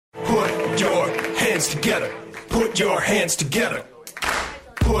Put your hands together. Put your hands together.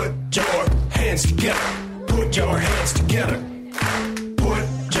 Put your hands together. Put your hands together. Put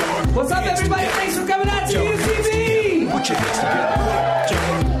your What's up, hands everybody? together. Thanks for coming out to UCB. Put your hands together. Put your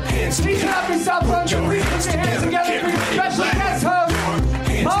hands together. Please clap yourself on your feet. Put your hands together for your special guest host,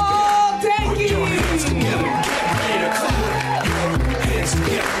 Paul Dankey. Put your hands together. Get ready to clap. Put your hands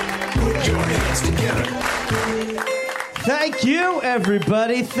together. Put your hands together. Thank you,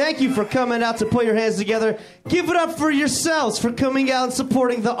 everybody. Thank you for coming out to put your hands together. Give it up for yourselves for coming out and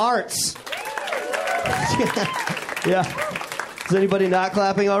supporting the arts. Yeah. Is anybody not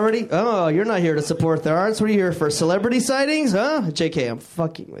clapping already? Oh, you're not here to support the arts. What are you here for? Celebrity sightings? Huh? JK, I'm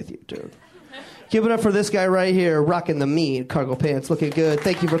fucking with you, dude. Give it up for this guy right here, rocking the mean cargo pants, looking good.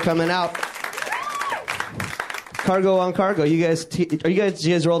 Thank you for coming out. Cargo on cargo. You guys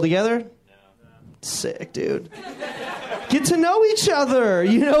roll together? No. Sick, dude. Get to know each other.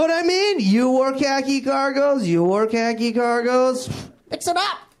 You know what I mean? You wore khaki cargos. You wore khaki cargos. Mix it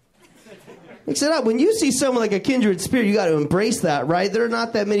up. Mix it up. When you see someone like a kindred spirit, you got to embrace that, right? There are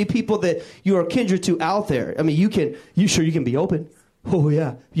not that many people that you are kindred to out there. I mean, you can be open. Oh,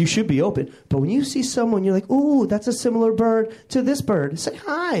 yeah, you should be open. But when you see someone, you're like, ooh, that's a similar bird to this bird. Say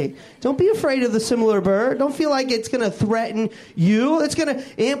hi. Don't be afraid of the similar bird. Don't feel like it's going to threaten you. It's going to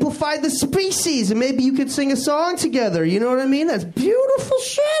amplify the species. And maybe you could sing a song together. You know what I mean? That's beautiful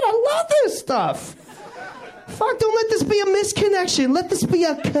shit. I love this stuff. Fuck, don't let this be a misconnection. Let this be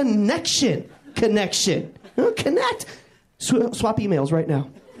a connection. Connection. Connect. Swap emails right now.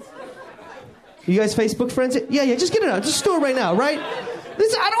 You guys Facebook friends? Yeah, just get it out. Just do it right now, right?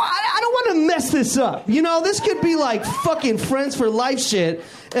 This, I don't want to mess this up. You know, this could be like fucking friends for life shit.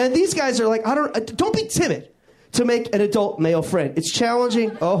 And these guys are like, don't be timid to make an adult male friend. It's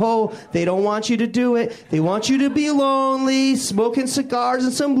challenging. Oh, they don't want you to do it. They want you to be lonely, smoking cigars in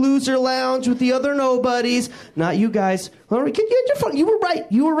some loser lounge with the other nobodies. Not you guys. All right, get your phone. You were right.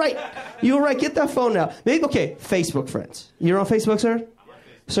 Get that phone now. Maybe, okay, Facebook friends. You're on Facebook, sir?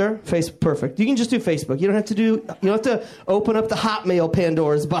 Sir? Perfect. You can just do Facebook. You don't have to open up the Hotmail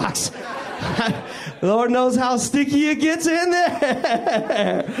Pandora's box. Lord knows how sticky it gets in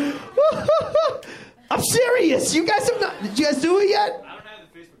there. I'm serious. You guys have not. Did you guys do it yet? I don't have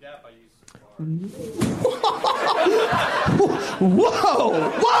the Facebook app I use. Whoa!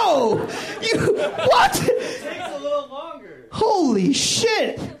 What? It takes a little longer. Holy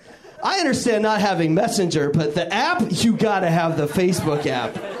shit! I understand not having Messenger, but the app, you gotta have the Facebook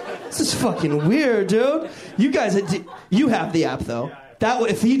app. This is fucking weird, dude. You guys, you have the app though.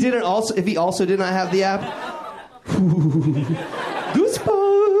 If he also did not have the app, goosebumps.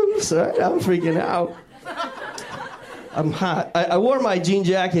 All right, I'm freaking out. I'm hot. I wore my jean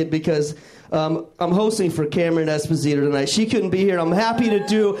jacket because I'm hosting for Cameron Esposito tonight. She couldn't be here. I'm happy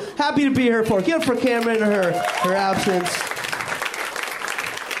to be here for. Give it for Cameron in her absence.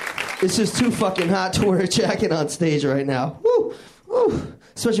 It's just too fucking hot to wear a jacket on stage right now. Woo, woo.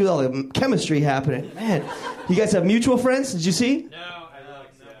 Especially with all the chemistry happening. Man, you guys have mutual friends? Did you see? No, I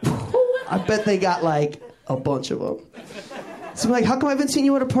don't. I bet they got like a bunch of them. So I'm like, how come I haven't seen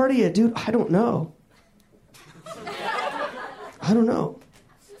you at a party yet? Dude, I don't know.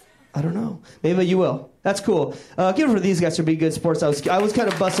 Maybe you will. That's cool. Give it for these guys for being good sports. I was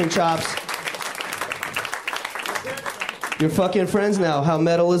kind of busting chops. You're fucking friends now. How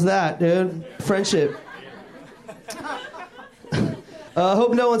metal is that, dude? Friendship.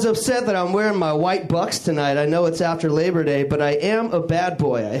 Hope no one's upset that I'm wearing my white Bucks tonight. I know it's after Labor Day, but I am a bad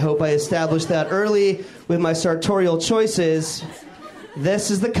boy. I hope I established that early with my sartorial choices.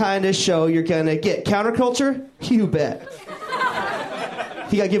 This is the kind of show you're gonna get. Counterculture? You bet.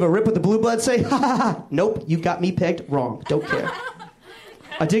 If you gotta give a rip with the blue blood, say, ha ha ha. Nope, you got me pegged wrong. Don't care.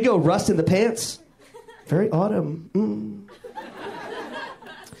 I did go rust in the pants. Very autumn.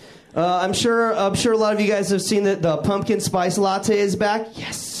 I'm sure a lot of you guys have seen that the pumpkin spice latte is back.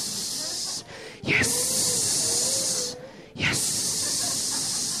 Yes.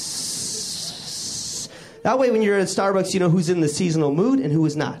 That way when you're at Starbucks, you know who's in the seasonal mood and who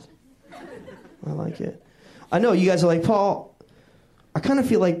is not. I like it. I know you guys are like, Paul, I kind of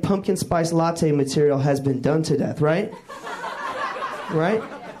feel like pumpkin spice latte material has been done to death, right? Right?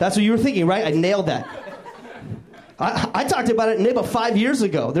 That's what you were thinking, right? I nailed that. I talked about it about 5 years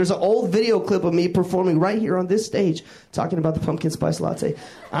ago. There's an old video clip of me performing right here on this stage talking about the pumpkin spice latte.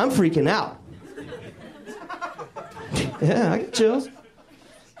 I'm freaking out. Yeah, I get chills.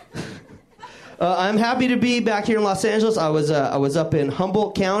 I'm happy to be back here in Los Angeles. I was up in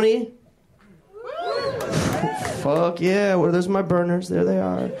Humboldt County. Fuck yeah, there's my burners. There they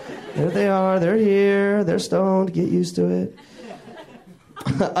are. They're here. They're stoned. Get used to it.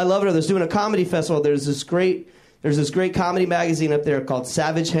 I love it. There's doing a comedy festival. There's this great comedy magazine up there called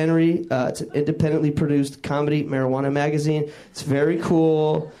Savage Henry. It's an independently produced comedy marijuana magazine. It's very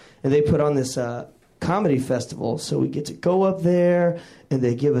cool. And they put on this comedy festival. So we get to go up there, and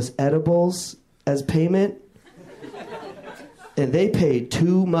they give us edibles as payment. And they paid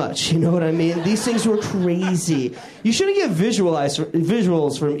too much, you know what I mean? These things were crazy. You shouldn't get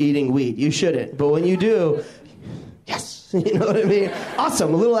visuals from eating weed. You shouldn't. But when you do, yes, you know what I mean?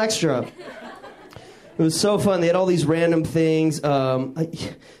 Awesome, a little extra. It was so fun. They had all these random things. They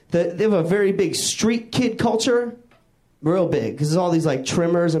have a very big street kid culture. Real big. Because there's all these like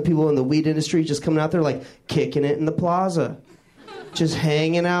trimmers and people in the weed industry just coming out there like kicking it in the plaza. Just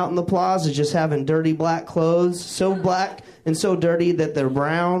hanging out in the plaza, just having dirty black clothes. So black and so dirty that they're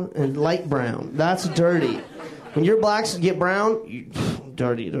brown and light brown. That's dirty. When your blacks get brown,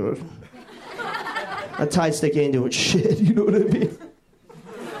 dirty, dude. A Tide stick ain't doing shit, you know what I mean?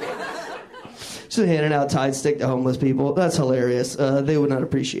 Just handing out Tide stick to homeless people. That's hilarious. They would not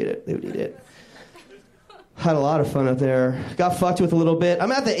appreciate it. They would eat it. Had a lot of fun up there. Got fucked with a little bit.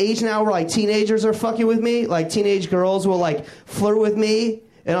 I'm at the age now where like teenagers are fucking with me. Like teenage girls will like flirt with me.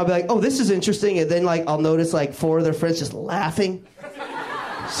 And I'll be like, oh, this is interesting. And then like I'll notice like 4 of their friends just laughing.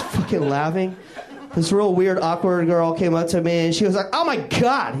 Just fucking laughing. This real weird, awkward girl came up to me and she was like, oh my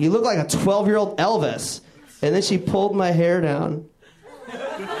God, you look like a 12-year-old Elvis. And then she pulled my hair down. And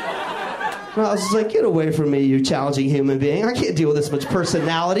I was just like, get away from me, you challenging human being. I can't deal with this much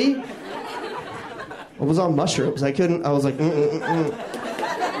personality. I was on mushrooms. I was like,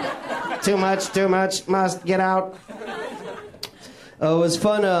 Too much, must get out. It was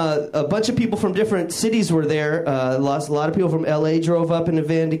fun. A bunch of people from different cities were there. A lot of people from LA drove up in a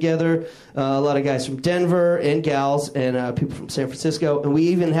van together. A lot of guys from Denver and gals and people from San Francisco. And we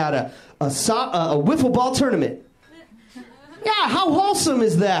even had a wiffle ball tournament. Yeah, how wholesome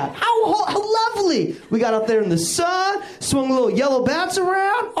is that? How lovely. We got up there in the sun, swung little yellow bats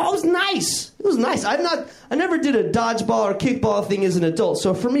around. Oh, it was nice. It was nice. I never did a dodgeball or kickball thing as an adult.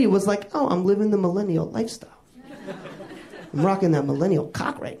 So for me, it was like, oh, I'm living the millennial lifestyle. I'm rocking that millennial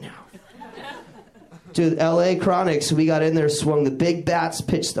cock right now. Dude, LA Chronics, we got in there, swung the big bats,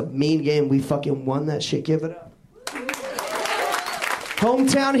 pitched a mean game. We fucking won that shit. Give it up.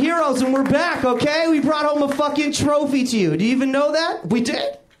 Hometown heroes, and we're back, okay? We brought home a fucking trophy to you. Do you even know that? We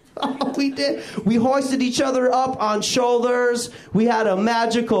did. Oh, we did. We hoisted each other up on shoulders. We had a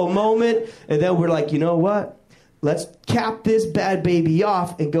magical moment. And then we're like, you know what? Let's cap this bad baby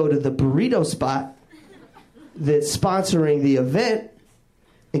off and go to the burrito spot that's sponsoring the event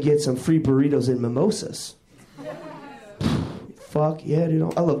and get some free burritos and mimosas. Fuck yeah,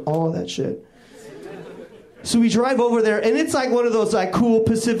 dude. I love all of that shit. So we drive over there, and it's like one of those like cool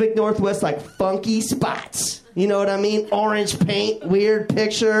Pacific Northwest like funky spots. You know what I mean? Orange paint, weird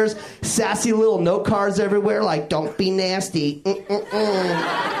pictures, sassy little note cards everywhere like, don't be nasty.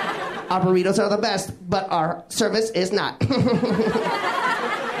 Our burritos are the best, but our service is not.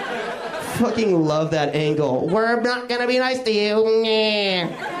 Fucking love that angle. We're not gonna be nice to you.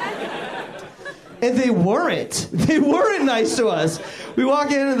 And they weren't. They weren't nice to us. We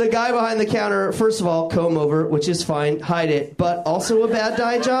walk in and the guy behind the counter, first of all, comb over, which is fine, hide it, but also a bad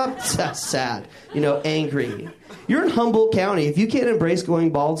dye job? Sad. You know, angry. You're in Humboldt County. If you can't embrace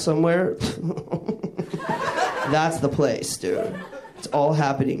going bald somewhere, that's the place, dude. It's all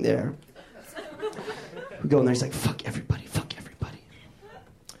happening there. We go in there, he's like, fuck everybody.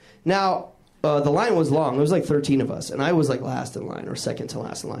 Now, the line was long. There was like 13 of us, and I was like last in line, or second to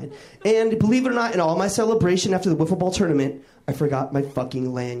last in line. And believe it or not, in all my celebration after the wiffle ball tournament, I forgot my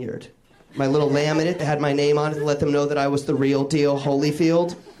fucking lanyard. My little laminate that had my name on it to let them know that I was the real deal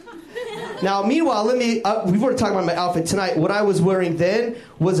Holyfield. Now, meanwhile, we've already talked about my outfit tonight. What I was wearing then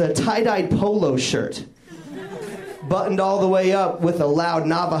was a tie-dyed polo shirt, buttoned all the way up with a loud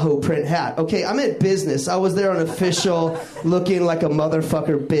Navajo print hat. Okay, I'm in business. I was there on official, looking like a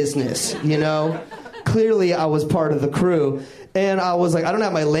motherfucker business, you know? Clearly, I was part of the crew. And I was like, I don't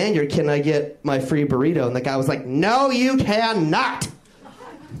have my lanyard. Can I get my free burrito? And the guy was like, no, you cannot.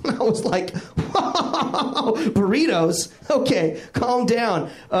 I was like, whoa, burritos? Okay, calm down.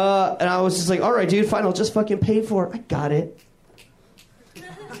 And I was just like, all right, dude, fine. I'll just fucking pay for it. I got it.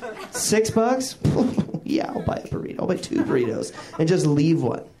 $6? Yeah, I'll buy a burrito. I'll buy 2 burritos and just leave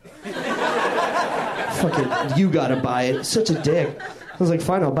one. Fucking, you gotta buy it. Such a dick. I was like,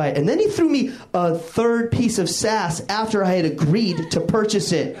 fine, I'll buy it. And then he threw me a third piece of sass after I had agreed to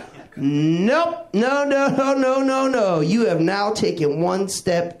purchase it. Nope. No. You have now taken one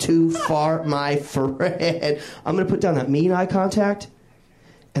step too far, my friend. I'm gonna put down that mean eye contact,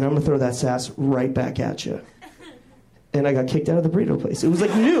 and I'm gonna throw that sass right back at you. and I got kicked out of the burrito place. It was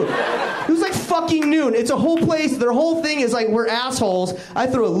like noon. It was like fucking noon. It's a whole place. Their whole thing is like, we're assholes. I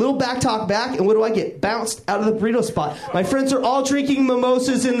throw a little back talk back, and what do I get? Bounced out of the burrito spot. My friends are all drinking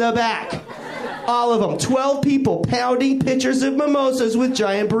mimosas in the back. All of them. 12 people pounding pitchers of mimosas with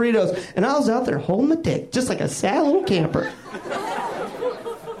giant burritos. And I was out there holding my dick, just like a sad little camper.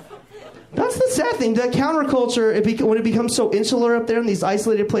 That's the sad thing. That counterculture, when it becomes so insular up there in these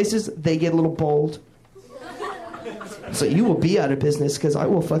isolated places, they get a little bold. So you will be out of business because I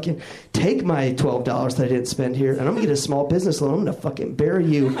will fucking take my $12 that I didn't spend here, and I'm going to get a small business loan. I'm going to fucking bury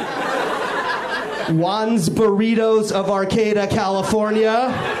you. Juan's Burritos of Arcata, California.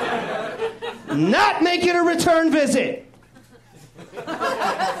 Not making a return visit.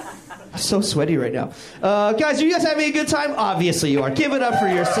 I'm so sweaty right now. Guys, are you guys having a good time? Obviously you are. Give it up for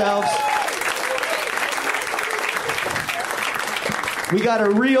yourselves. We got a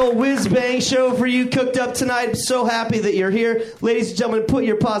real whiz-bang show for you cooked up tonight. I'm so happy that you're here. Ladies and gentlemen, put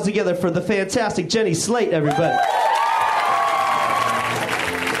your paws together for the fantastic Jenny Slate, everybody.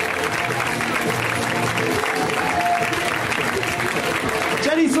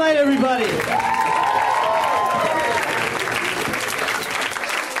 Jenny Slate, everybody.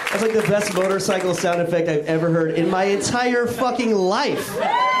 That's like the best motorcycle sound effect I've ever heard in my entire fucking life.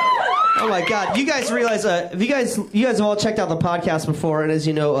 Oh my God! You guys realize if you guys have all checked out the podcast before, and as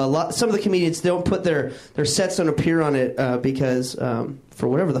you know, some of the comedians don't put their sets don't appear on it because for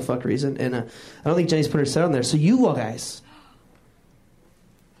whatever the fuck reason, and I don't think Jenny's put her set on there. So you all guys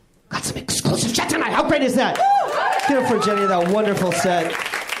got some exclusive shit tonight. How great is that? Give it for Jenny, that wonderful set.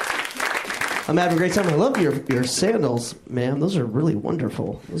 I'm having a great time. I love your sandals, ma'am. Those are really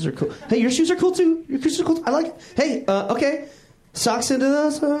wonderful. Those are cool. Hey, your shoes are cool too. Your shoes are cool. I like it. Hey, okay. Socks into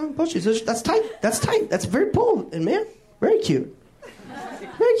those boat shoes. That's tight. That's tight. That's very bold. And man, very cute.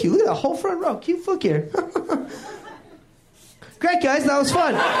 Very cute. Look at that whole front row. Cute foot here. Great, guys. That was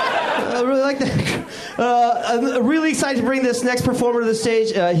fun. I really like that. I'm really excited to bring this next performer to the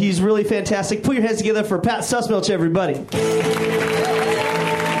stage. He's really fantastic. Put your hands together for Pat Sussmilch, everybody.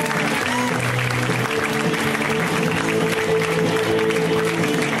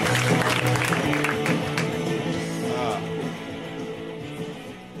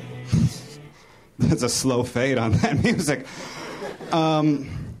 It's a slow fade on that music.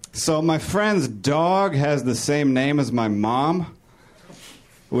 So my friend's dog has the same name as my mom,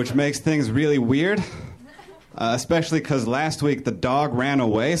 which makes things really weird, especially because last week the dog ran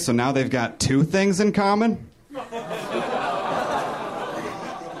away, so now they've got two things in common.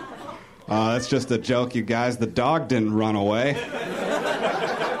 That's just a joke, you guys. The dog didn't run away.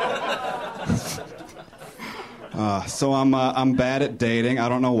 So I'm bad at dating. I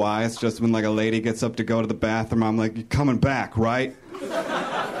don't know why. It's just when like a lady gets up to go to the bathroom, I'm like, "You're coming back, right?"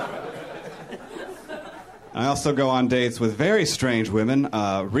 I also go on dates with very strange women.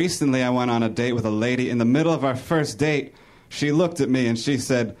 Recently, I went on a date with a lady. In the middle of our first date, she looked at me and she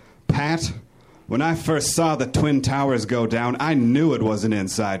said, "Pat, when I first saw the Twin Towers go down, I knew it was an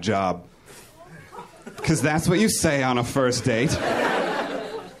inside job." Because that's what you say on a first date.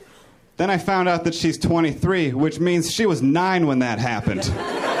 Then I found out that she's 23, which means she was 9 when that happened.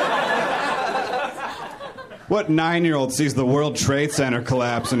 What 9-year-old sees the World Trade Center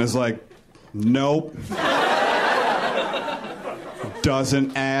collapse and is like, "Nope.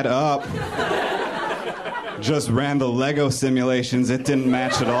 Doesn't add up. Just ran the Lego simulations. It didn't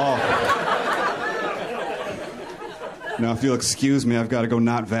match at all. Now, if you'll excuse me, I've got to go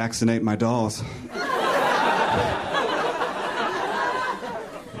not vaccinate my dolls."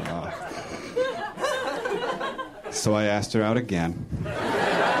 So I asked her out again.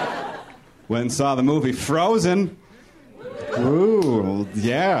 Went and saw the movie Frozen. Ooh,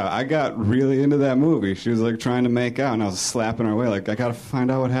 yeah, I got really into that movie. She was like trying to make out, and I was slapping her away like, "I gotta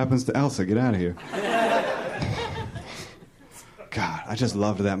find out what happens to Elsa. Get out of here." God, I just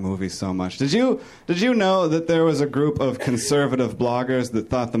loved that movie so much. Did you know that there was a group of conservative bloggers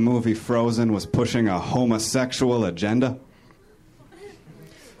that thought the movie Frozen was pushing a homosexual agenda?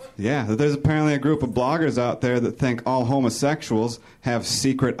 Yeah, there's apparently a group of bloggers out there that think all homosexuals have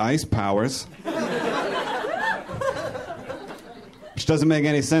secret ice powers. Which doesn't make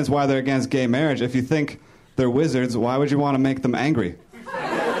any sense why they're against gay marriage. If you think they're wizards, why would you want to make them angry?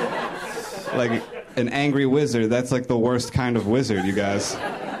 Like, an angry wizard, that's like the worst kind of wizard, you guys.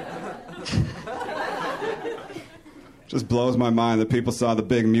 Just blows my mind that people saw the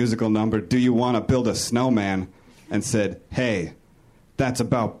big musical number, "Do You Want to Build a Snowman?" and said, "Hey, that's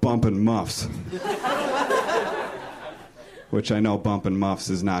about bumping muffs." Which I know bumping muffs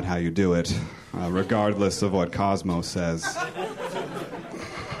is not how you do it, regardless of what Cosmo says.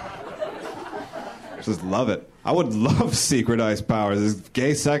 Just love it. I would love secretized powers.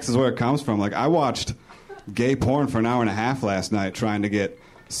 Gay sex is where it comes from. Like, I watched gay porn for an hour and a half last night trying to get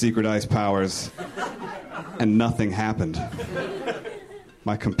secretized powers, and nothing happened.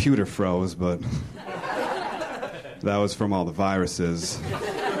 My computer froze, but that was from all the viruses.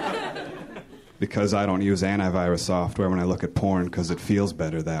 Because I don't use antivirus software when I look at porn, because it feels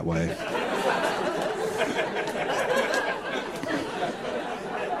better that way.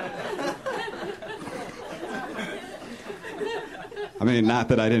 I mean, not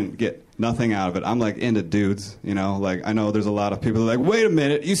that I didn't get nothing out of it. I'm like into dudes, you know? Like, I know there's a lot of people that are like, wait a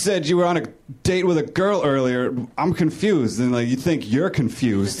minute, you said you were on a date with a girl earlier. I'm confused. And like, you think you're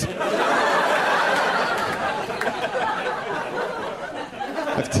confused.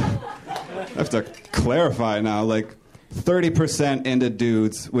 I have to clarify now. Like, 30% into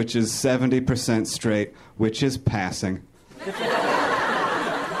dudes, which is 70% straight, which is passing.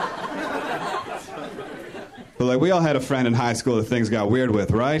 But like, we all had a friend in high school that things got weird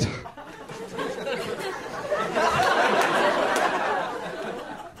with, right?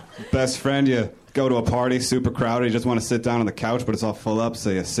 Best friend, you go to a party, super crowded, you just want to sit down on the couch, but it's all full up,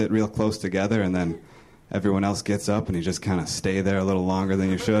 so you sit real close together, and then everyone else gets up, and you just kind of stay there a little longer than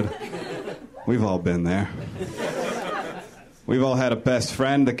you should. We've all been there. We've all had a best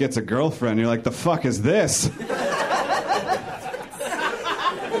friend that gets a girlfriend, and you're like, the fuck is this?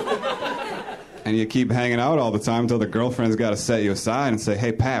 And you keep hanging out all the time until the girlfriend's got to set you aside and say,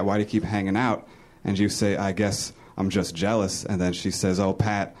 hey, Pat, why do you keep hanging out? And you say, I guess I'm just jealous. And then she says, oh,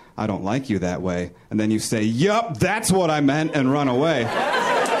 Pat, I don't like you that way. And then you say, yup, that's what I meant, and run away.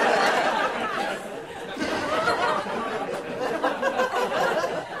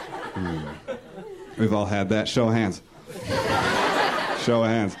 We've all had that. Show of hands. Show of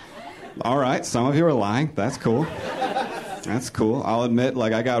hands. All right, some of you are lying. That's cool. That's cool. I'll admit,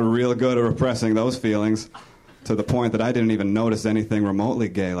 like, I got real good at repressing those feelings to the point that I didn't even notice anything remotely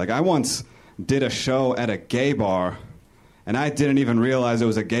gay. Like, I once did a show at a gay bar, and I didn't even realize it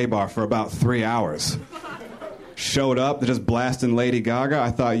was a gay bar for about 3 hours. Showed up, they're just blasting Lady Gaga.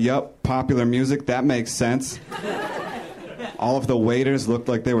 I thought, yup, popular music, that makes sense. All of the waiters looked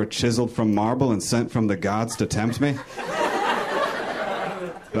like they were chiseled from marble and sent from the gods to tempt me.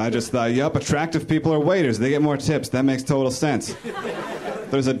 And I just thought, yup, attractive people are waiters. They get more tips. That makes total sense.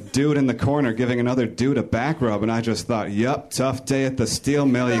 There's a dude in the corner giving another dude a back rub, and I just thought, yup, tough day at the steel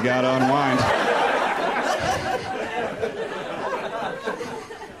mill. You gotta unwind.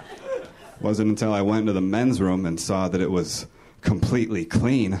 Wasn't until I went into the men's room and saw that it was completely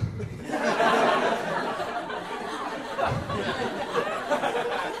clean.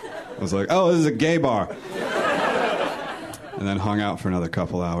 I was like, oh, this is a gay bar. And then hung out for another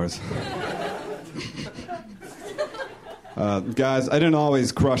couple hours. Guys, I didn't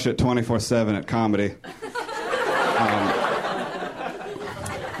always crush it 24/7 at comedy.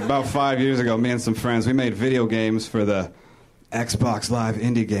 About 5 years ago, me and some friends, we made video games for the Xbox Live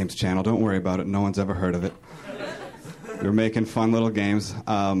Indie Games channel. Don't worry about it. No one's ever heard of it. We were making fun little games.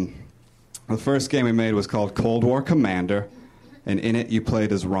 The first game we made was called Cold War Commander, and in it you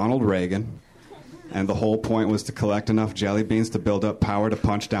played as Ronald Reagan. And the whole point was to collect enough jelly beans to build up power to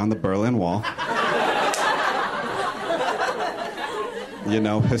punch down the Berlin Wall. You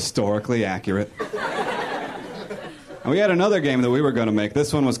know, historically accurate. And we had another game that we were going to make.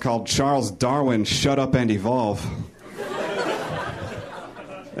 This one was called Charles Darwin, Shut Up and Evolve.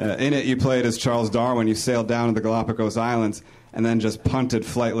 In it, you played as Charles Darwin. You sailed down to the Galapagos Islands and then just punted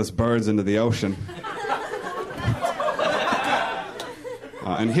flightless birds into the ocean.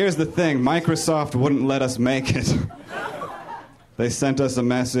 And here's the thing, Microsoft wouldn't let us make it. They sent us a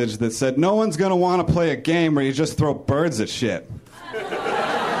message that said, no one's going to want to play a game where you just throw birds at shit.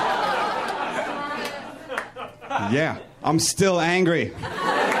 Yeah, I'm still angry.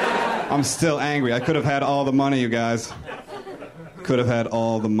 I'm still angry. I could have had all the money, you guys. Could have had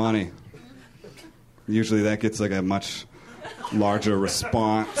all the money. Usually that gets like a much larger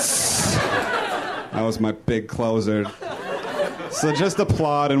response. That was my big closer. So just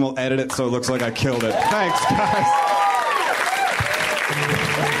applaud and we'll edit it so it looks like I killed it. Thanks, guys.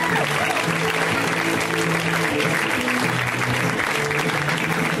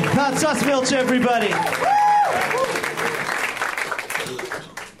 Hot sauce milch, everybody.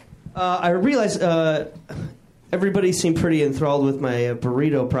 I realized everybody seemed pretty enthralled with my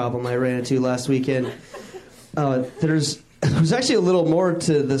burrito problem I ran into last weekend. There's actually a little more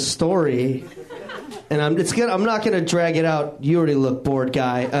to the story. And I'm not going to drag it out. You already look bored,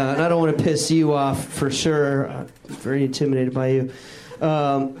 guy. And I don't want to piss you off for sure. I'm very intimidated by you.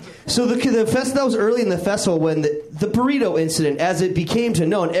 So that was early in the festival when the burrito incident, as it became to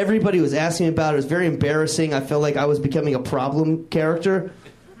known, everybody was asking about it. It was very embarrassing. I felt like I was becoming a problem character.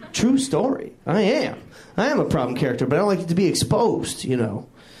 True story. I am a problem character, but I don't like it to be exposed, you know.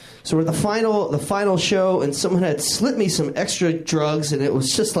 So we're at the final show, and someone had slipped me some extra drugs, and it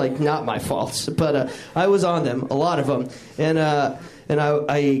was just like not my fault. But I was on them, a lot of them, and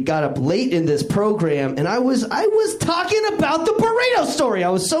I got up late in this program, and I was talking about the burrito story. I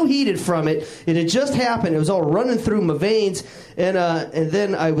was so heated from it. It had just happened. It was all running through my veins, and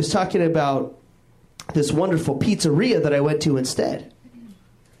then I was talking about this wonderful pizzeria that I went to instead.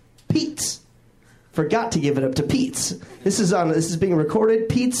 Pete's. Forgot to give it up to Pete's. This is being recorded.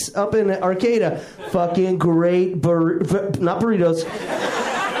 Pete's up in Arcata. Fucking great not burritos.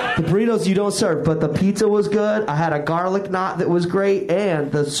 The burritos you don't serve, but the pizza was good. I had a garlic knot that was great,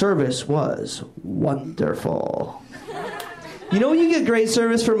 and the service was wonderful. You know when you get great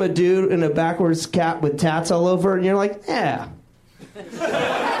service from a dude in a backwards cap with tats all over, and you're like, yeah.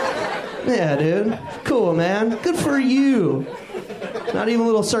 Yeah, dude. Cool, man. Good for you. Not even a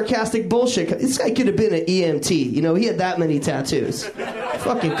little sarcastic bullshit. This guy could have been an EMT. You know, he had that many tattoos.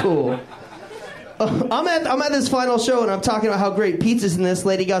 Fucking cool. I'm at this final show, and I'm talking about how great Pete's is, and this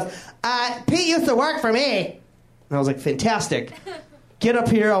lady goes, Pete used to work for me. And I was like, fantastic. Get up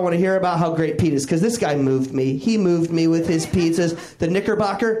here. I want to hear about how great Pete is, because this guy moved me. He moved me with his pizzas. The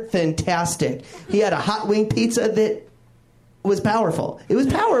Knickerbocker, fantastic. He had a hot wing pizza that was powerful. It was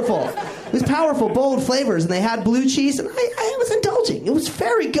powerful. It was powerful, bold flavors, and they had blue cheese, and I was indulging. It was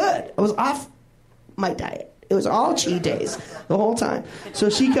very good. I was off my diet. It was all cheat days the whole time.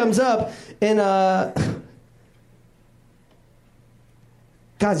 So she comes up, and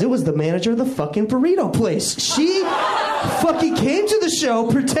guys, it was the manager of the fucking burrito place. She fucking came to the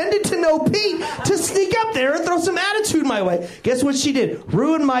show, pretended to know Pete, to sneak up there and throw some attitude my way. Guess what she did?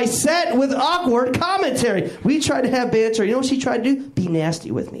 Ruined my set with awkward commentary. We tried to have banter. You know what she tried to do? Be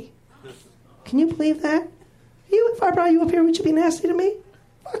nasty with me. Can you believe that? If I brought you up here, would you be nasty to me?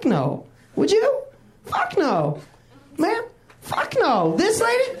 Fuck no. Would you? Fuck no. Ma'am? Fuck no. This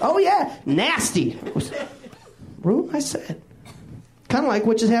lady? Oh yeah. Nasty. Ruined my set. Kind of like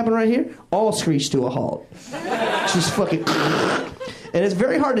what just happened right here. All screeched to a halt. Just fucking... And it's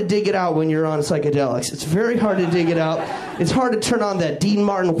very hard to dig it out when you're on psychedelics. It's very hard to dig it out. It's hard to turn on that Dean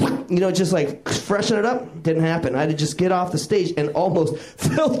Martin, you know, just like freshen it up. Didn't happen. I had to just get off the stage and almost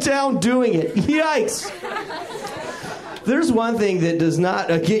fell down doing it. Yikes. There's one thing that does not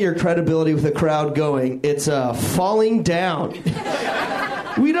get your credibility with the crowd going. It's falling down.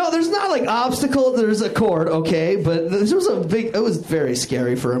 We know there's not like obstacle, there's a cord, okay, but this was it was very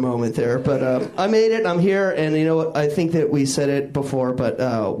scary for a moment there, but I made it, I'm here, and you know what, I think that we said it before, but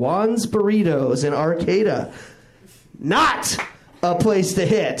Juan's Burritos in Arcata, not a place to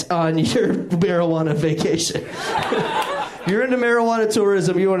hit on your marijuana vacation. If you're into marijuana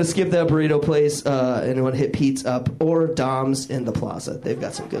tourism, you want to skip that burrito place and you want to hit Pete's up or Dom's in the Plaza. They've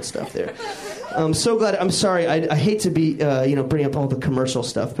got some good stuff there. I'm so glad. I'm sorry. I hate to be, bring up all the commercial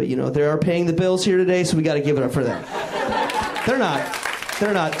stuff, but, they are paying the bills here today, so we got to give it up for them. They're not.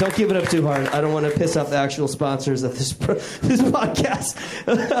 They're not. Don't give it up too hard. I don't want to piss off the actual sponsors of this podcast.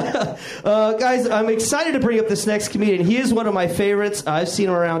 Guys, I'm excited to bring up this next comedian. He is one of my favorites. I've seen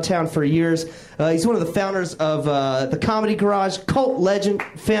him around town for years. He's one of the founders of the Comedy Garage, cult legend,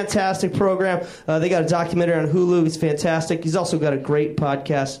 fantastic program. They got a documentary on Hulu. He's fantastic. He's also got a great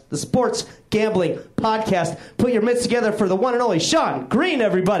podcast, the Sports Gambling Podcast. Put your mitts together for the one and only Sean Green,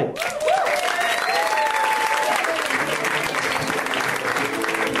 everybody.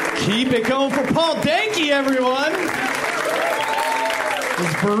 Keep it going for Paul Danke, everyone.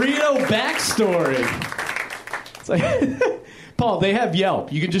 His burrito backstory. It's like, Paul, they have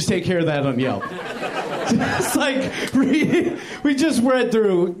Yelp. You can just take care of that on Yelp. It's like, we just read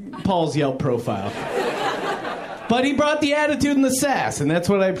through Paul's Yelp profile. But he brought the attitude and the sass, and that's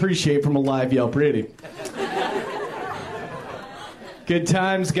what I appreciate from a live Yelp rating. Good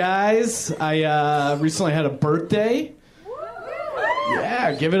times, guys. I recently had a birthday.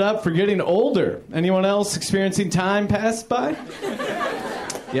 Yeah, give it up for getting older. Anyone else experiencing time pass by?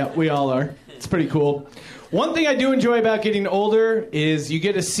 Yeah, we all are. It's pretty cool. One thing I do enjoy about getting older is you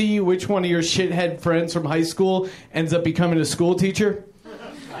get to see which one of your shithead friends from high school ends up becoming a school teacher.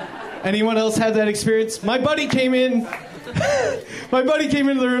 Anyone else have that experience? My buddy came into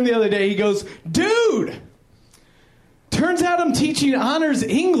the room the other day. He goes, "Dude, turns out I'm teaching honors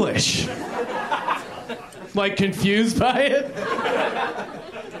English." Like, confused by it.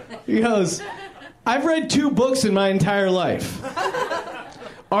 He goes, "I've read 2 books in my entire life.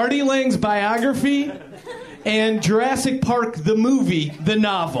 Artie Lang's biography and Jurassic Park, the movie, the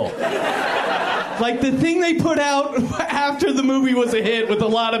novel. Like the thing they put out after the movie was a hit with a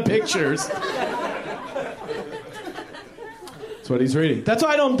lot of pictures. That's what he's reading. That's why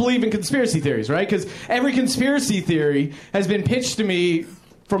I don't believe in conspiracy theories, right? Because every conspiracy theory has been pitched to me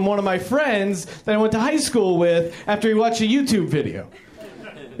from one of my friends that I went to high school with after he watched a YouTube video.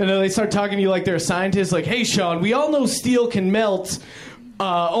 And then they start talking to you like they're a scientist, like, hey, Sean, we all know steel can melt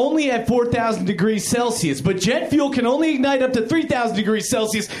only at 4,000 degrees Celsius, but jet fuel can only ignite up to 3,000 degrees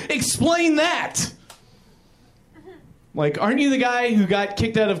Celsius. Explain that. Like, aren't you the guy who got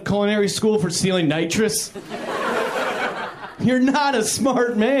kicked out of culinary school for stealing nitrous? You're not a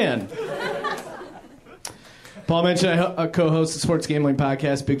smart man. Paul mentioned I co-host the Sports Gambling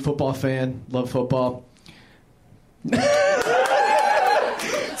Podcast. Big football fan. Love football.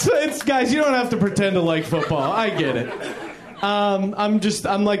 So guys, you don't have to pretend to like football. I get it.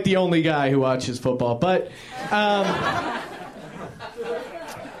 I'm like the only guy who watches football. But I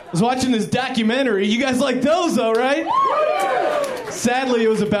was watching this documentary. You guys like those, though, right? Sadly, it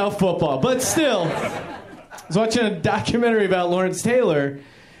was about football. But still, I was watching a documentary about Lawrence Taylor.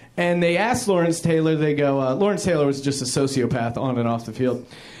 And they asked Lawrence Taylor, they go, Lawrence Taylor was just a sociopath on and off the field.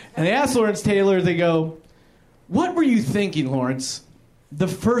 And they asked Lawrence Taylor, they go, what were you thinking, Lawrence, the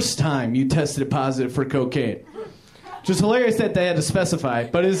first time you tested positive for cocaine? Which was hilarious that they had to specify,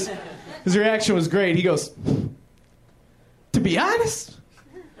 but his reaction was great. He goes, to be honest,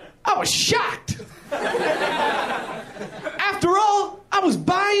 I was shocked. After all, I was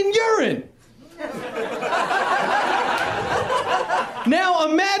buying urine. Now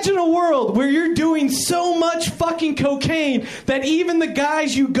imagine a world where you're doing so much fucking cocaine that even the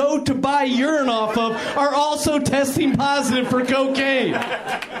guys you go to buy urine off of are also testing positive for cocaine.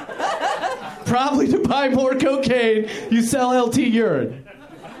 Probably to buy more cocaine, you sell LT urine.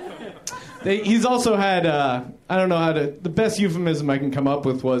 He's also had, the best euphemism I can come up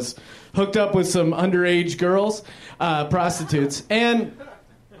with was hooked up with some underage girls, prostitutes, and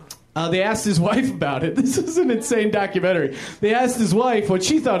they asked his wife about it. This is an insane documentary. They asked his wife what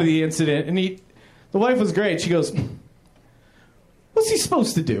she thought of the incident, and the wife was great. She goes, what's he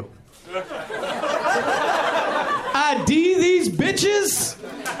supposed to do? ID these bitches?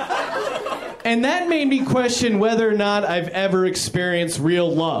 And that made me question whether or not I've ever experienced real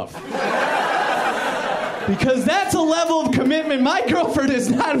love. Because that's a level of commitment my girlfriend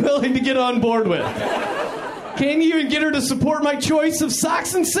is not willing to get on board with. Can't even get her to support my choice of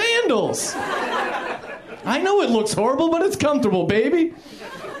socks and sandals. I know it looks horrible, but it's comfortable, baby.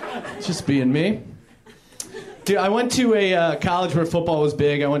 It's just being me. Dude, I went to a college where football was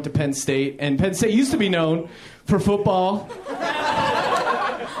big. I went to Penn State, and Penn State used to be known for football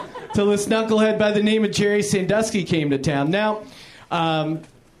till this knucklehead by the name of Jerry Sandusky came to town. Now,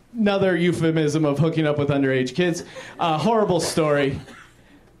 another euphemism of hooking up with underage kids. Horrible story.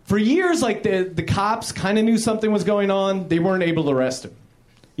 For years, like the cops kind of knew something was going on. They weren't able to arrest him.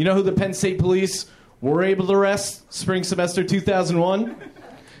 You know who the Penn State police were able to arrest spring semester 2001?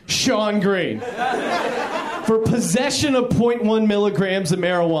 Sean Green. For possession of 0.1 milligrams of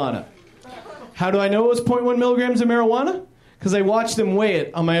marijuana. How do I know it was 0.1 milligrams of marijuana? Because I watched them weigh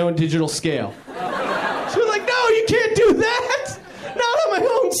it on my own digital scale. She was like, no, you can't do that! Not on my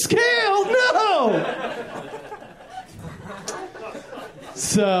own scale, no!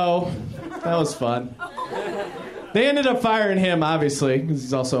 So, that was fun. They ended up firing him, obviously, because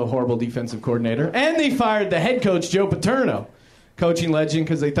he's also a horrible defensive coordinator. And they fired the head coach, Joe Paterno, coaching legend,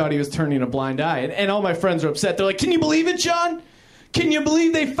 because they thought he was turning a blind eye. And all my friends were upset. They're like, can you believe it, John? Can you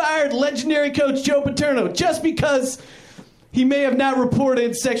believe they fired legendary coach Joe Paterno just because he may have not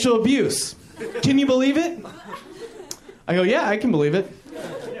reported sexual abuse? Can you believe it? I go, yeah, I can believe it.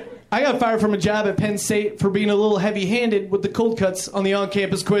 I got fired from a job at Penn State for being a little heavy-handed with the cold cuts on the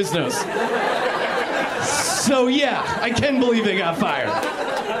on-campus Quiznos. So, yeah, I can believe they got fired.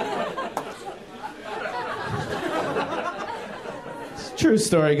 It's a true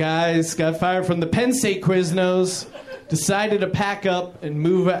story, guys. Got fired from the Penn State Quiznos. Decided to pack up and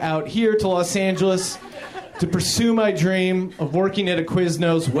move out here to Los Angeles to pursue my dream of working at a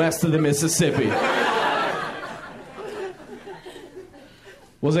Quiznos west of the Mississippi.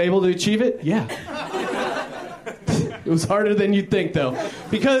 Was I able to achieve it? Yeah. It was harder than you'd think, though,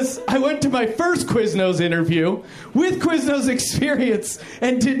 because I went to my first Quiznos interview with Quiznos experience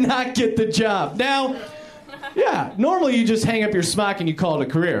and did not get the job. Now, yeah, normally you just hang up your smock and you call it a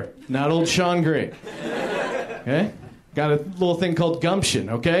career. Not old Sean Green. Okay? Got a little thing called gumption,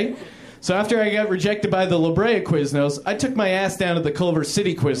 okay? So after I got rejected by the La Brea Quiznos, I took my ass down to the Culver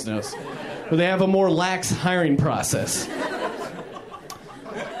City Quiznos, where they have a more lax hiring process.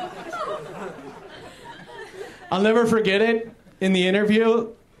 I'll never forget it. In the interview,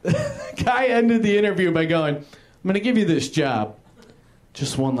 the guy ended the interview by going, I'm going to give you this job.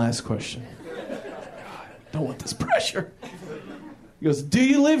 Just one last question. I don't want this pressure. He goes, do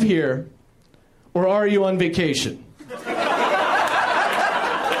you live here or are you on vacation?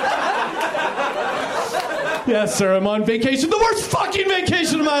 Yes, sir, I'm on vacation. The worst fucking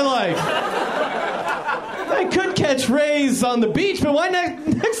vacation of my life. I could catch rays on the beach, but why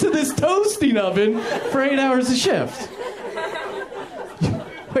next to this toasting oven for 8 hours a shift?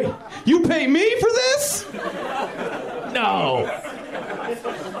 Wait, you pay me for this? No.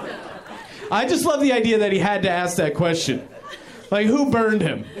 I just love the idea that he had to ask that question. Like, who burned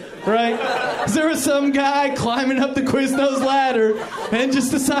him, right? Because there was some guy climbing up the Quiznos ladder and just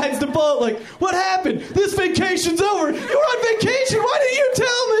decides to bolt. Like, what happened? This vacation's over. You were on vacation. Why didn't you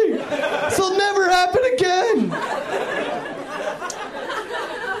tell me? This will never happen again.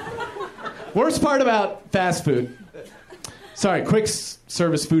 Worst part about fast food. Sorry, quick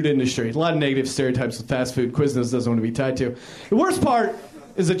service food industry. A lot of negative stereotypes with fast food. Quiznos doesn't want to be tied to. The worst part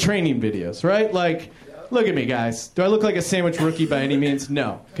is the training videos, right? Like, look at me, guys. Do I look like a sandwich rookie by any means?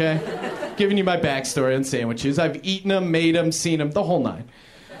 No, okay? Giving you my backstory on sandwiches. I've eaten them, made them, seen them, the whole nine.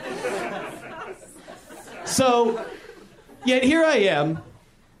 So, yet here I am,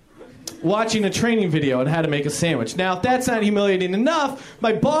 watching a training video on how to make a sandwich. Now, if that's not humiliating enough,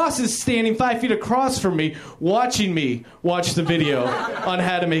 my boss is standing 5 feet across from me, watching me watch the video on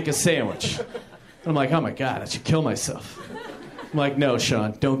how to make a sandwich. And I'm like, oh my God, I should kill myself. I'm like, no,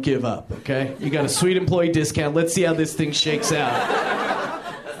 Sean, don't give up, okay? You got a sweet employee discount. Let's see how this thing shakes out.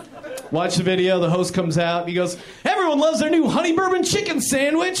 Watch the video. The host comes out. He goes, everyone loves their new honey bourbon chicken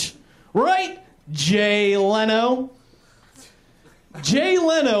sandwich, right? Jay Leno. Jay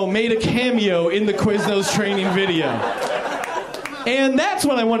Leno made a cameo in the Quiznos training video. And that's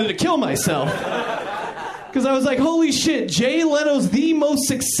when I wanted to kill myself. Because I was like, holy shit, Jay Leno's the most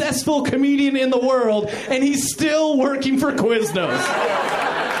successful comedian in the world, and he's still working for Quiznos.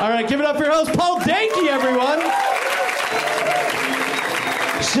 All right, give it up for your host, Paul Danke, everyone.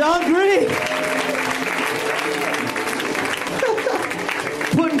 Sean Green.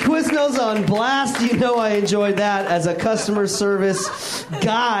 Putting Quiznos on blast, you know I enjoyed that as a customer service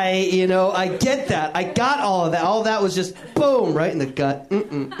guy, you know, I get that. I got all of that. All of that was just boom, right in the gut.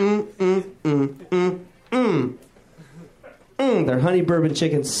 Their honey bourbon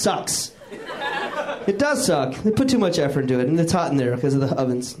chicken sucks. It does suck. They put too much effort into it, and it's hot in there because of the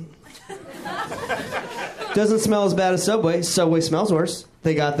ovens. Doesn't smell as bad as Subway. Subway smells worse.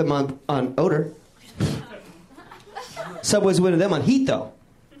 They got them on odor. Subway's winning them on heat, though.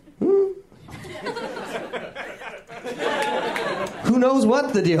 Who knows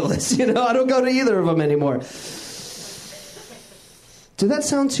what the deal is? You know, I don't go to either of them anymore. Did that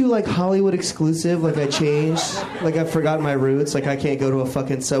sound too, like, Hollywood exclusive? Like I changed? Like I've forgotten my roots? Like I can't go to a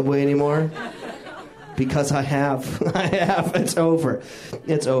fucking Subway anymore? Because I have. I have. It's over.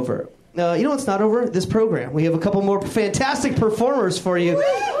 It's over. You know what's not over? This program. We have a couple more fantastic performers for you.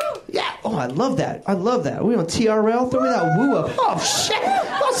 Yeah. Oh, I love that. I love that. Are we on TRL? Throw me that woo up. Oh, shit.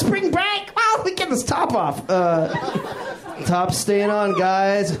 Oh, spring break. Oh, we get this top off. Top staying on,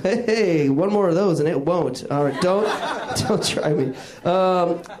 guys. Hey, one more of those and it won't. All right, don't try me.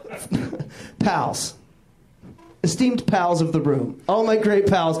 Pals. Esteemed pals of the room. All my great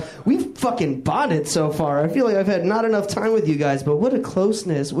pals. We've fucking bonded so far. I feel like I've had not enough time with you guys, but what a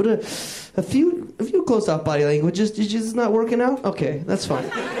closeness. What a few closed off body languages. Did you just not working out? Okay, that's fine.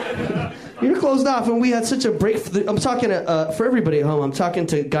 You're closed off, and we had such a break. I'm talking for everybody at home. I'm talking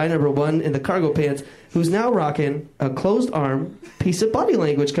to guy number one in the cargo pants, who's now rocking a closed arm piece of body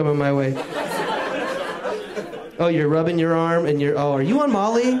language coming my way. Oh, you're rubbing your arm, and are you on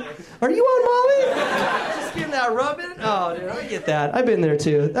Molly? Are you on Molly? Just getting that rubbing? Oh, dude, I get that. I've been there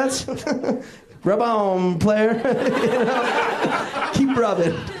too. That's rub on, player. You know? Keep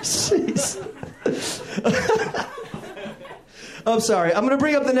rubbing. Jeez. I'm sorry. I'm going to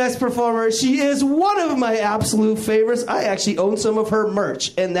bring up the next performer. She is one of my absolute favorites. I actually own some of her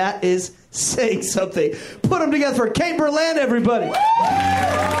merch, and that is saying something. Put them together for Kate Berland, everybody.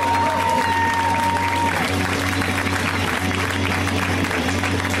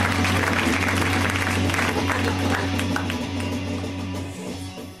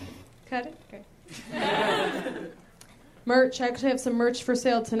 Cut it? Okay. Merch. I actually have some merch for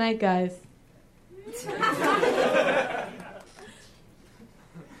sale tonight, guys.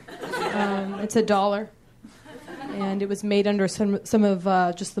 It's $1, and it was made under some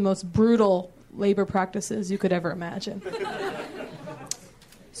of just the most brutal labor practices you could ever imagine.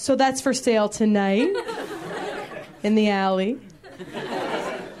 So that's for sale tonight in the alley,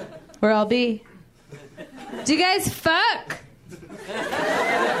 where I'll be. Do you guys fuck?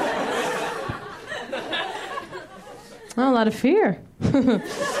 Oh, a lot of fear.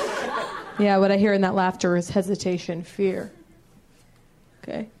 Yeah, what I hear in that laughter is hesitation, fear.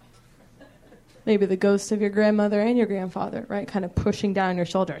 Okay. Maybe the ghost of your grandmother and your grandfather, right? Kind of pushing down your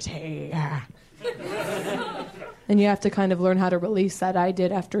shoulders. Hey, ah. And you have to kind of learn how to release that. I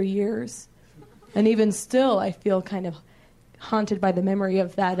did after years. And even still, I feel kind of haunted by the memory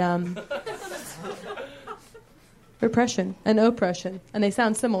of that repression and oppression. And they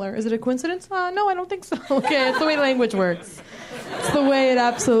sound similar. Is it a coincidence? No, I don't think so. Okay, it's the way language works. It's the way it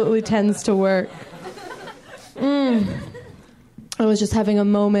absolutely tends to work. I was just having a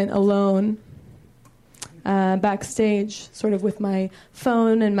moment alone backstage, sort of with my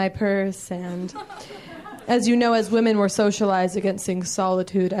phone and my purse. And as you know, as women, we're socialized against seeing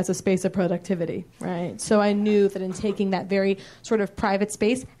solitude as a space of productivity, right? So I knew that in taking that very sort of private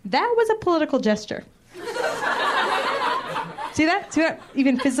space, that was a political gesture. See that? See that?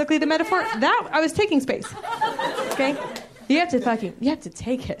 Even physically, the metaphor? That, I was taking space. Okay? You have to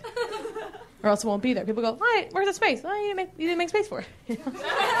take it. Or else it won't be there. People go, hi, where's the space? Oh, you didn't make space for it.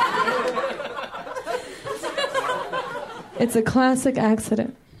 It's a classic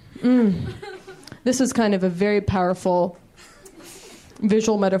accident. This is kind of a very powerful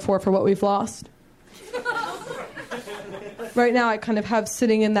visual metaphor for what we've lost. Right now, I kind of have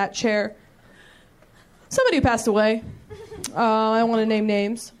sitting in that chair somebody who passed away. I don't want to name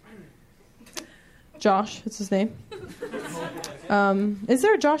names. Josh, it's his name. Is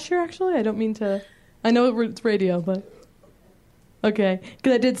there a Josh here, actually? I don't mean to... I know it's radio, but... Okay.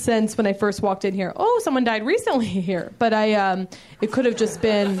 Because I did sense when I first walked in here, oh, someone died recently here. But it could have just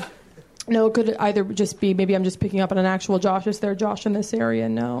been... No, it could either just be, maybe I'm just picking up on an actual Josh. Is there a Josh in this area?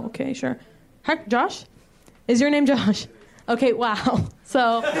 No. Okay, sure. Hi, Josh? Is your name Josh? Okay, wow.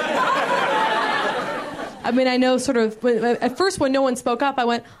 So... I mean, I know sort of... At first, when no one spoke up, I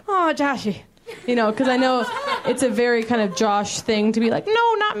went, oh, Joshy. You know, because I know it's a very kind of Josh thing to be like,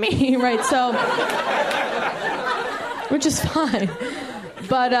 no, not me, right? So, which is fine.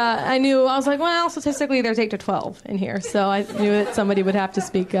 But I was like, well, statistically there's 8 to 12 in here. So I knew that somebody would have to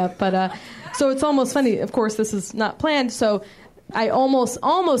speak up. But so it's almost funny. Of course, this is not planned. So I almost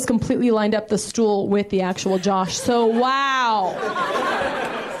completely lined up the stool with the actual Josh. So, wow.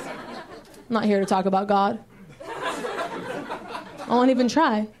 I'm not here to talk about God. I won't even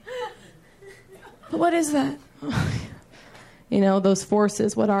try. But what is that? You know, those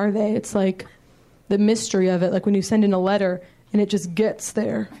forces, what are they? It's like the mystery of it, like when you send in a letter and it just gets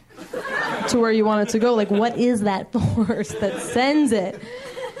there to where you want it to go. Like, what is that force that sends it?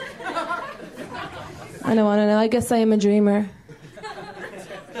 I don't want to know. I guess I am a dreamer.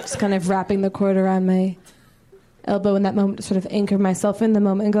 Just kind of wrapping the cord around my elbow in that moment to sort of anchor myself in the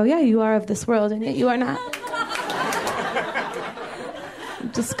moment and go, yeah, you are of this world, and yet you are not.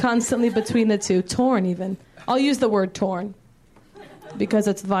 Just constantly between the two. Torn, even. I'll use the word torn because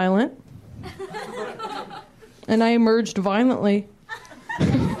it's violent. And I emerged violently.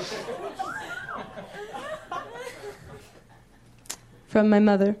 From my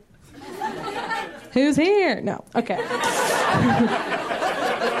mother. Who's here? No. Okay.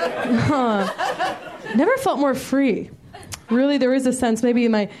 Never felt more free. Really, there is a sense, maybe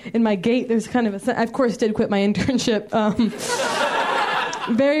in my gait, there's kind of a sense. I, of course, did quit my internship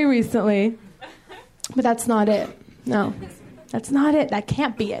very recently. But that's not it. No. That's not it. That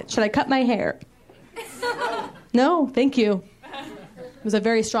can't be it. Should I cut my hair? No, thank you. It was a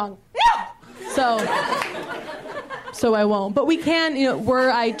very strong no! So I won't. But we can, you know,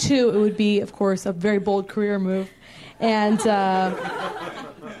 were I to, it would be, of course, a very bold career move. And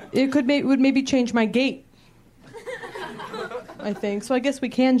it would maybe change my gait, I think. So I guess we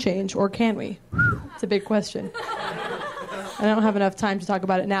can change, or can we? It's a big question. I don't have enough time to talk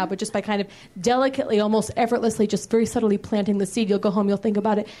about it now, but just by kind of delicately, almost effortlessly, just very subtly planting the seed, you'll go home, you'll think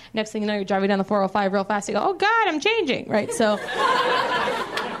about it. Next thing you know, you're driving down the 405 real fast. You go, oh, God, I'm changing, right? So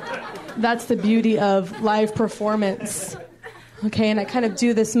that's the beauty of live performance. Okay, and I kind of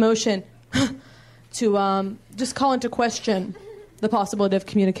do this motion to just call into question the possibility of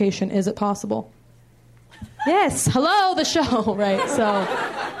communication. Is it possible? Yes, hello, the show, right? So,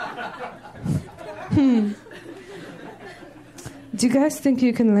 do you guys think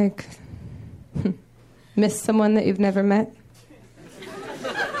you can, like, miss someone that you've never met?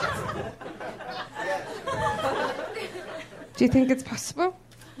 Do you think it's possible?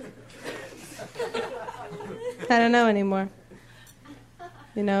 I don't know anymore.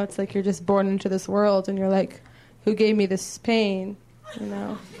 You know, it's like you're just born into this world and you're like, who gave me this pain? You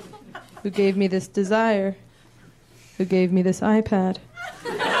know, who gave me this desire? Who gave me this iPad?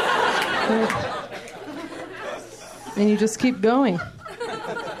 and you just keep going.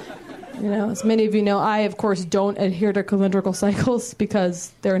 You know, as many of you know, I, of course, don't adhere to calendrical cycles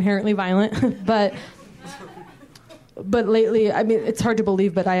because they're inherently violent. But lately, I mean, it's hard to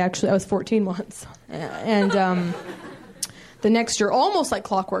believe, but I was 14 once. And the next year, almost like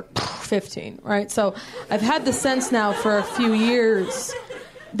clockwork, 15, right? So I've had the sense now for a few years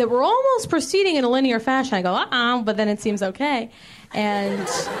that we're almost proceeding in a linear fashion. I go, but then it seems okay.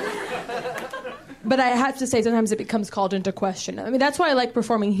 But I have to say, sometimes it becomes called into question. I mean, that's why I like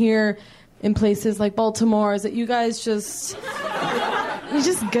performing here in places like Baltimore, is that you guys you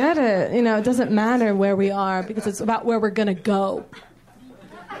just get it. You know, it doesn't matter where we are because it's about where we're going to go.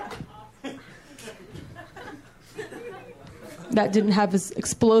 That didn't have as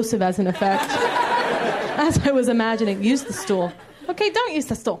explosive as an effect as I was imagining. Use the stool. Okay, don't use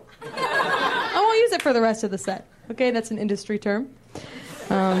the stool. I won't use it for the rest of the set. Okay, that's an industry term.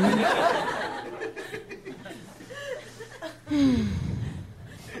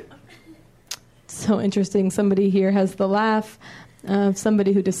 So interesting. Somebody here has the laugh of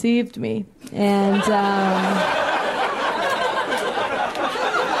somebody who deceived me. And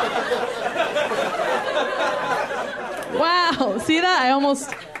wow, see that? I almost,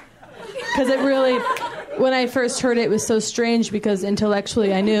 because it really, when I first heard it, it was so strange because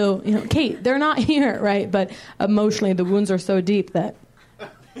intellectually I knew, you know, Kate, they're not here, right? But emotionally the wounds are so deep that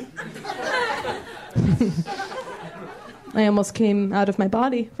I almost came out of my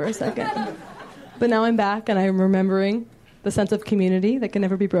body for a second. But now I'm back and I'm remembering the sense of community that can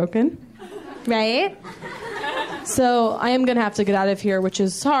never be broken. Right? So I am going to have to get out of here, which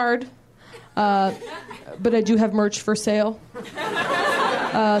is hard. But I do have merch for sale.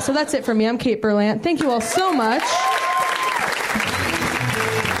 So that's it for me. I'm Kate Berlant. Thank you all so much.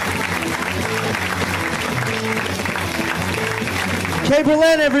 Kate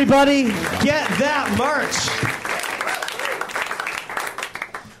Berlant, everybody. Get that merch.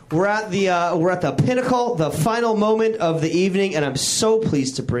 We're at the pinnacle, the final moment of the evening, and I'm so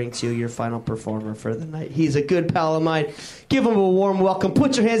pleased to bring to you your final performer for the night. He's a good pal of mine. Give him a warm welcome.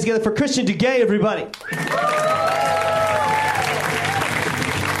 Put your hands together for Christian Duguay, everybody.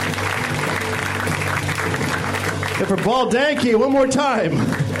 And for Paul Danke, one more time.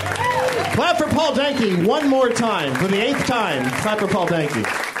 Clap for Paul Danke one more time. For the 8th time, clap for Paul Danke.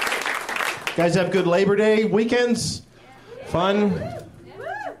 Guys have good Labor Day weekends? Fun?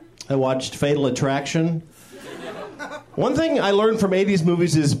 I watched Fatal Attraction. One thing I learned from 80s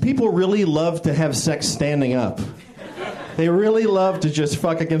movies is people really love to have sex standing up. They really love to just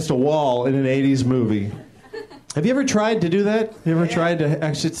fuck against a wall in an 80s movie. Have you ever tried to do that? You ever tried to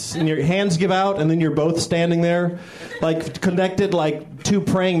actually, and your hands give out and then you're both standing there, like connected like two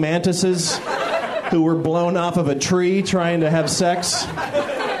praying mantises who were blown off of a tree trying to have sex?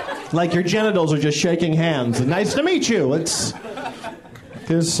 Like your genitals are just shaking hands. And nice to meet you.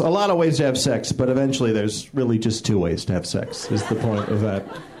 There's a lot of ways to have sex, but eventually there's really just 2 ways to have sex, is the point of that.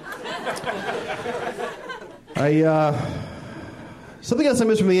 Something else I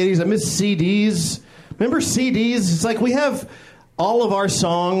miss from the 80s, I miss CDs. Remember CDs? It's like we have all of our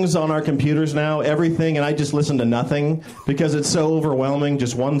songs on our computers now, everything, and I just listen to nothing because it's so overwhelming,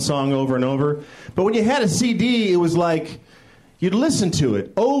 just one song over and over. But when you had a CD, it was like you'd listen to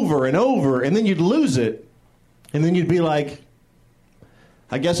it over and over, and then you'd lose it, and then you'd be like,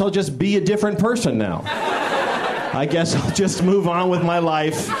 I guess I'll just be a different person now. I guess I'll just move on with my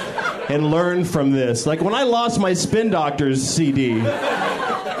life and learn from this. Like when I lost my Spin Doctors CD,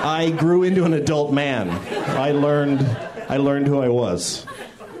 I grew into an adult man. I learned who I was.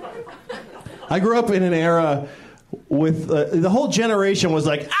 I grew up in an era with the whole generation was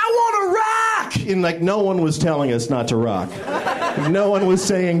like, I want to rock! And like no one was telling us not to rock. No one was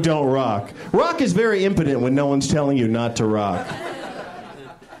saying don't rock. Rock is very impotent when no one's telling you not to rock.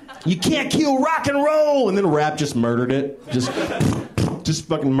 You can't kill rock and roll! And then rap just murdered it. Just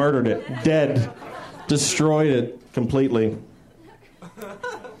fucking murdered it. Dead. Destroyed it completely.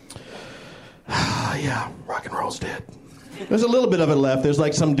 Yeah, rock and roll's dead. There's a little bit of it left. There's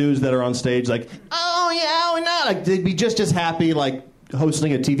like some dudes that are on stage like, oh yeah, we're not. Like, they'd be just as happy like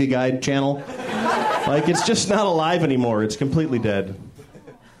hosting a TV Guide channel. Like it's just not alive anymore. It's completely dead.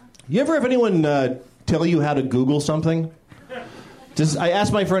 You ever have anyone tell you how to Google something? I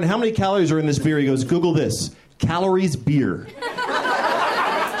asked my friend, how many calories are in this beer? He goes, Google this. Calories beer.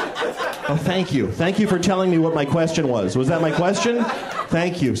 Oh, thank you. Thank you for telling me what my question was. Was that my question?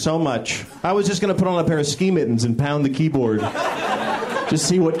 Thank you so much. I was just going to put on a pair of ski mittens and pound the keyboard. Just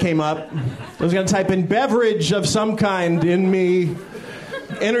see what came up. I was going to type in beverage of some kind in me.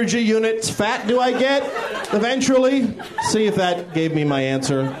 Energy units. Fat do I get? Eventually. See if that gave me my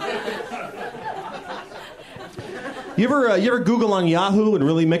answer. You ever Google on Yahoo and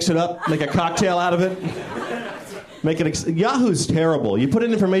really mix it up, make a cocktail out of it? Yahoo's terrible. You put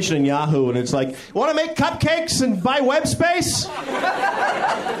in information in Yahoo and it's like, want to make cupcakes and buy web space?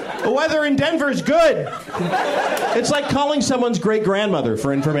 The weather in Denver is good. It's like calling someone's great-grandmother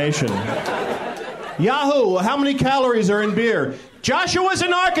for information. Yahoo, how many calories are in beer? Joshua's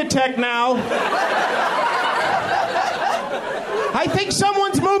an architect now. I think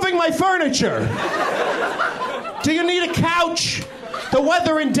someone's moving my furniture. Do you need a couch? The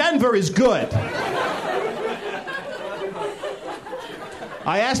weather in Denver is good.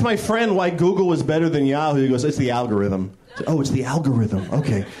 I asked my friend why Google was better than Yahoo. He goes, it's the algorithm. I said, oh, it's the algorithm.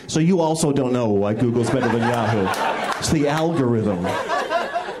 Okay. So you also don't know why Google's better than Yahoo. It's the algorithm.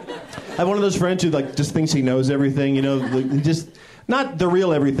 I have one of those friends who just thinks he knows everything, he just, not the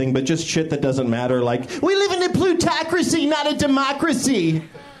real everything, but just shit that doesn't matter. Like, we live in a plutocracy, not a democracy.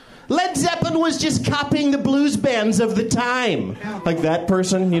 Led Zeppelin was just copying the blues bands of the time. Like that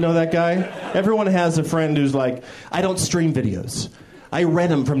person, you know that guy? Everyone has a friend who's like, I don't stream videos. I rent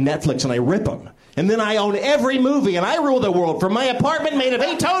them from Netflix and I rip them. And then I own every movie and I rule the world from my apartment made of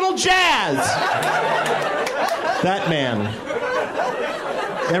atonal jazz. That man.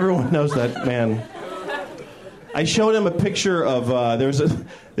 Everyone knows that man. I showed him a picture of,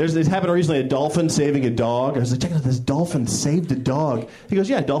 it happened recently, a dolphin saving a dog. I was like, check out this dolphin saved a dog. He goes,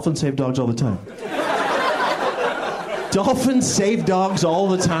 yeah, dolphins save dogs all the time. Dolphins save dogs all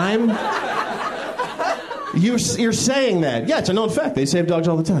the time? You're saying that. Yeah, it's a known fact. They save dogs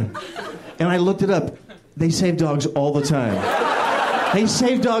all the time. And I looked it up. They save dogs all the time. They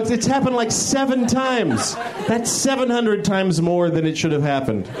save dogs. It's happened like 7 times. That's 700 times more than it should have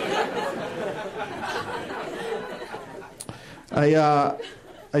happened. I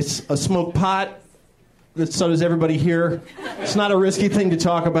smoke pot. So does everybody here. It's not a risky thing to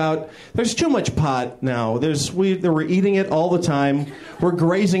talk about. There's too much pot now. We're eating it all the time. We're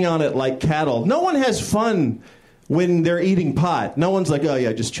grazing on it like cattle. No one has fun when they're eating pot. No one's like, oh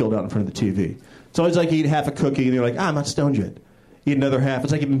yeah, just chilled out in front of the TV. It's always like you eat half a cookie and you're like, I'm not stoned yet. Eat another half.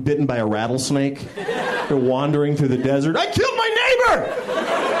 It's like you've been bitten by a rattlesnake. They're wandering through the desert. I killed my neighbor!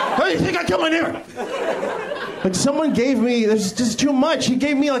 How do you think I killed my neighbor? Like someone gave me, there's just too much. He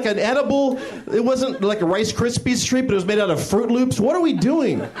gave me like an edible, it wasn't like a Rice Krispies treat, but it was made out of Fruit Loops. What are we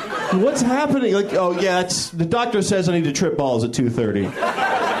doing? What's happening? Like, oh yeah, the doctor says I need to trip balls at 2:30.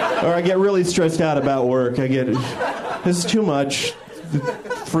 Or I get really stressed out about work. This is too much.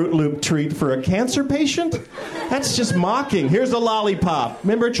 Fruit Loop treat for a cancer patient? That's just mocking. Here's a lollipop.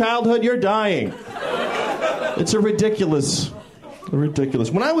 Remember childhood? You're dying. It's ridiculous.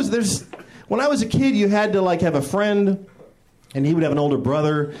 When I was a kid, you had to have a friend, and he would have an older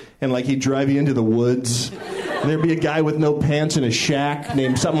brother, and he'd drive you into the woods. And there'd be a guy with no pants in a shack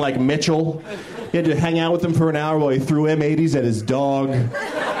named something like Mitchell. You had to hang out with him for an hour while he threw M80s at his dog.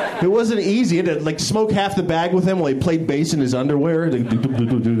 It wasn't easy. You had to smoke half the bag with him while he played bass in his underwear. He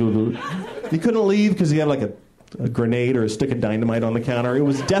couldn't leave because he had a grenade or a stick of dynamite on the counter. It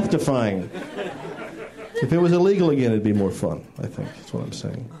was death-defying. If it was illegal again, it'd be more fun, I think. That's what I'm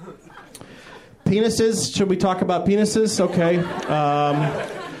saying. Penises. Should we talk about penises? Okay.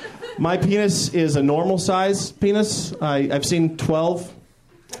 My penis is a normal size penis. I've seen 12,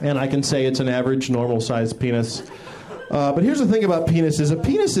 and I can say it's an average normal size penis. But here's the thing about penises. A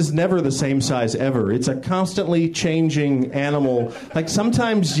penis is never the same size ever. It's a constantly changing animal.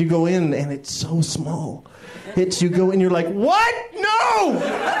 Sometimes you go in and it's so small. You go in, you're like, what? No!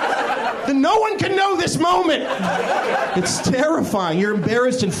 No one can know this moment. It's terrifying. You're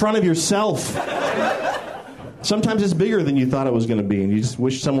embarrassed in front of yourself. Sometimes it's bigger than you thought it was going to be, and you just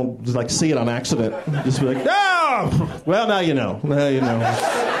wish someone would see it on accident. Just be like, no! Well, now you know. Now you know.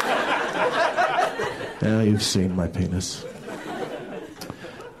 Now you've seen my penis.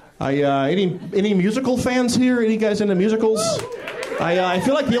 Any musical fans here? Any guys into musicals? I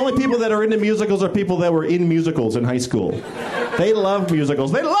feel like the only people that are into musicals are people that were in musicals in high school. They love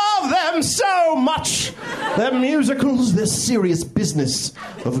musicals. They love them so much. Them musicals, this serious business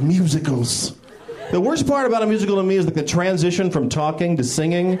of musicals. The worst part about a musical to me is the transition from talking to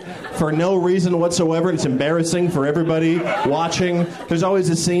singing for no reason whatsoever. It's embarrassing for everybody watching. There's always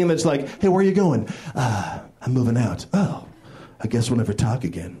a scene that's like, hey, where are you going? I'm moving out. Oh, I guess we'll never talk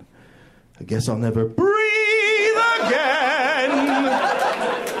again. I guess I'll never breathe again.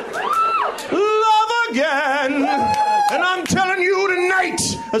 Love again. And I'm telling you tonight.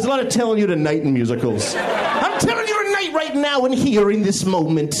 There's a lot of telling you tonight in musicals. I'm telling you tonight right now and here in this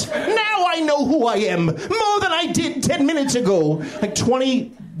moment. Now I know who I am more than I did 10 minutes ago.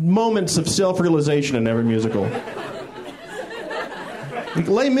 20 moments of self-realization in every musical. Like,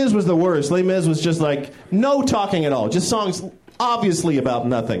 Les Mis was the worst. Les Mis was just like no talking at all. Just songs obviously about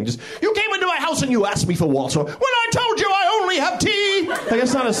nothing. Just, you came into my house and you asked me for water when I told you I only have tea. Like,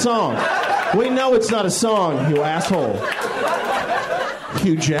 it's not a song. We know it's not a song, you asshole.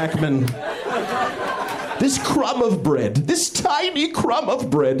 Hugh Jackman. This crumb of bread, this tiny crumb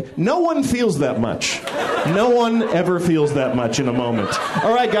of bread, no one feels that much. No one ever feels that much in a moment.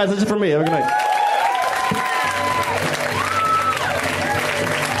 All right, guys, that's it for me. Have a good night.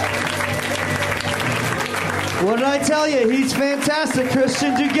 What did I tell you? He's fantastic.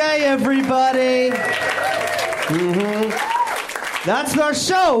 Christian Duguay, everybody. That's our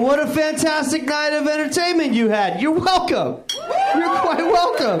show. What a fantastic night of entertainment you had. You're welcome. You're quite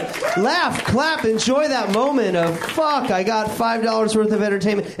welcome. Laugh, clap, enjoy that moment of, fuck, I got $5 worth of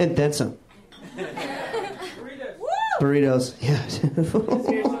entertainment and then some. Burritos. Yeah.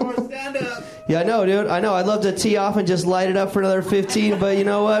 Yeah, I know, dude. I know. I'd love to tee off and just light it up for another 15, but you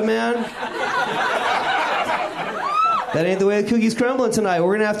know what, man? That ain't the way the cookie's crumbling tonight.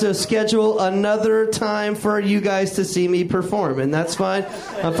 We're going to have to schedule another time for you guys to see me perform, and that's fine.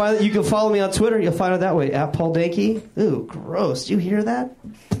 I'm fine. You can follow me on Twitter. You'll find it that way, at Paul Dankey. Ooh, gross. Do you hear that?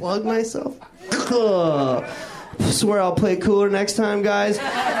 Plug myself. Ugh. Swear I'll play cooler next time, guys.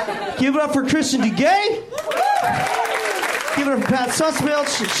 Give it up for Christian Duguay. Give it up for Pat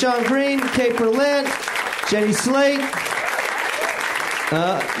Sussmilch, Sean Green, Kate Berlant, Jenny Slate.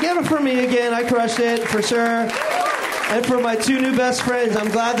 Give it for me again. I crushed it, for sure. And for my two new best friends, I'm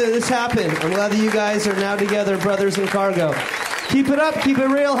glad that this happened. I'm glad that you guys are now together, brothers in cargo. Keep it up, keep it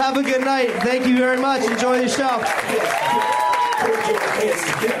real, have a good night. Thank you very much. Enjoy the show. Put your hands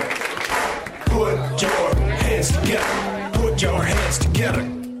together. Put your hands together. Put your hands together.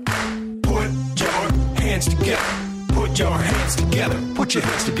 Put your hands together. Put your hands together. Put your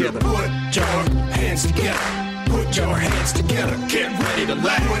hands together. Put your hands together. Put your hands together. Get ready to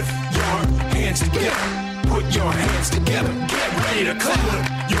laugh. Put your hands together. Put your hands together. Get ready to clap.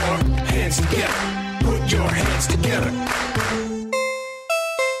 Put your hands together. Put your hands together. Put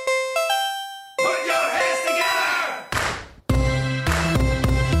your hands together. Put your hands together.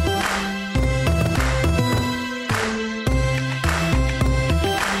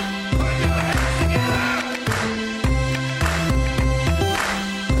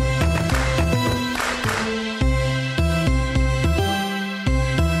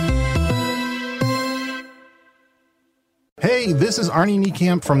 Hey, this is Arnie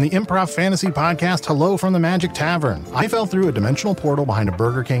Niekamp from the Improv Fantasy Podcast, Hello from the Magic Tavern. I fell through a dimensional portal behind a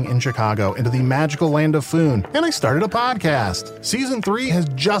Burger King in Chicago into the magical land of Foon, and I started a podcast. Season 3 has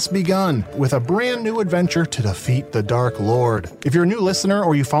just begun with a brand new adventure to defeat the Dark Lord. If you're a new listener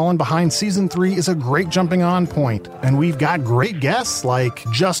or you've fallen behind, Season 3 is a great jumping on point, and we've got great guests like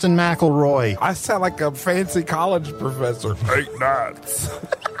Justin McElroy. I sound like a fancy college professor. 8 nuts.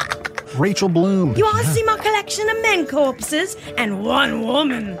 Rachel Bloom. You want to see my collection of men corpses and one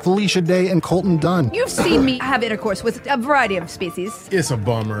woman? Felicia Day and Colton Dunn. You've seen me have intercourse with a variety of species. It's a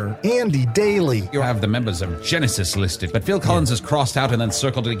bummer. Andy Daly. You have the members of Genesis listed, but Phil Collins is crossed out and then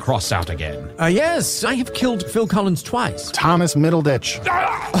circled and crossed out again. Yes, I have killed Phil Collins twice. Thomas Middleditch.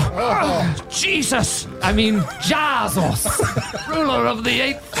 Jesus! I mean, Jesus! Ruler of the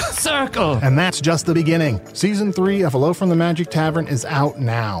 8th Circle! And that's just the beginning. Season 3 of Hello from the Magic Tavern is out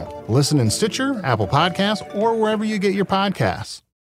now. Listen in Stitcher, Apple Podcasts, or wherever you get your podcasts.